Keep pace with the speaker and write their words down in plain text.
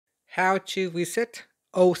How to reset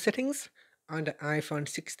old settings on the iPhone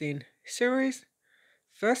 16 series.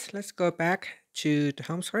 First, let's go back to the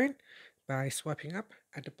home screen by swiping up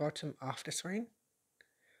at the bottom of the screen.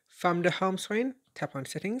 From the home screen, tap on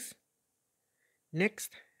Settings.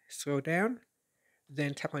 Next, scroll down,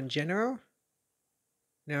 then tap on General.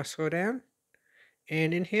 Now scroll down,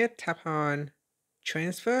 and in here, tap on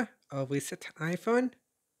Transfer or Reset iPhone.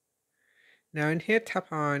 Now in here,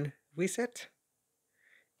 tap on Reset.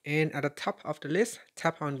 And at the top of the list,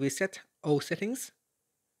 tap on Reset All Settings.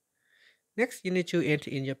 Next, you need to enter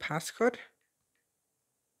in your passcode.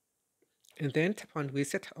 And then tap on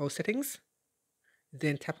Reset All Settings.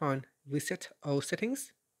 Then tap on Reset All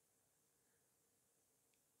Settings.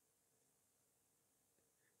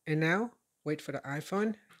 And now, wait for the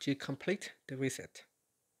iPhone to complete the reset.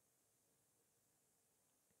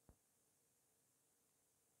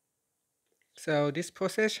 So this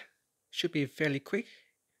process should be fairly quick.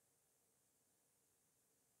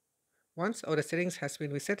 Once all the settings has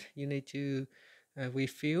been reset, you need to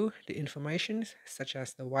refill the information such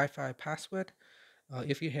as the Wi-Fi password.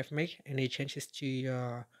 If you have made any changes to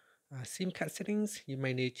your SIM card settings, you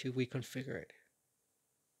may need to reconfigure it.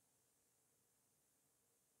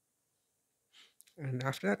 And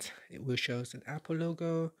after that, it will show an Apple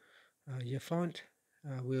logo. Your font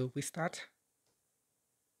will restart.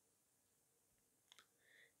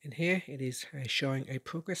 And here it is showing a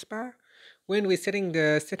progress bar. When resetting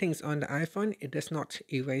the settings on the iPhone, it does not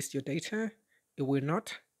erase your data. It will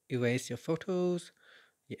not erase your photos,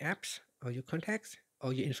 your apps, or your contacts.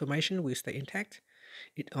 All your information will stay intact.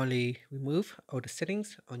 It only removes all the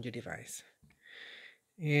settings on your device.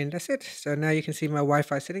 And that's it. So now you can see my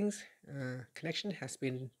Wi-Fi settings connection has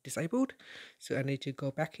been disabled. So I need to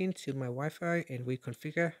go back into my Wi-Fi and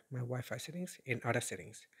reconfigure my Wi-Fi settings and other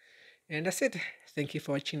settings. And that's it. Thank you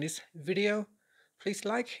for watching this video. Please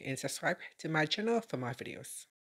like and subscribe to my channel for more videos.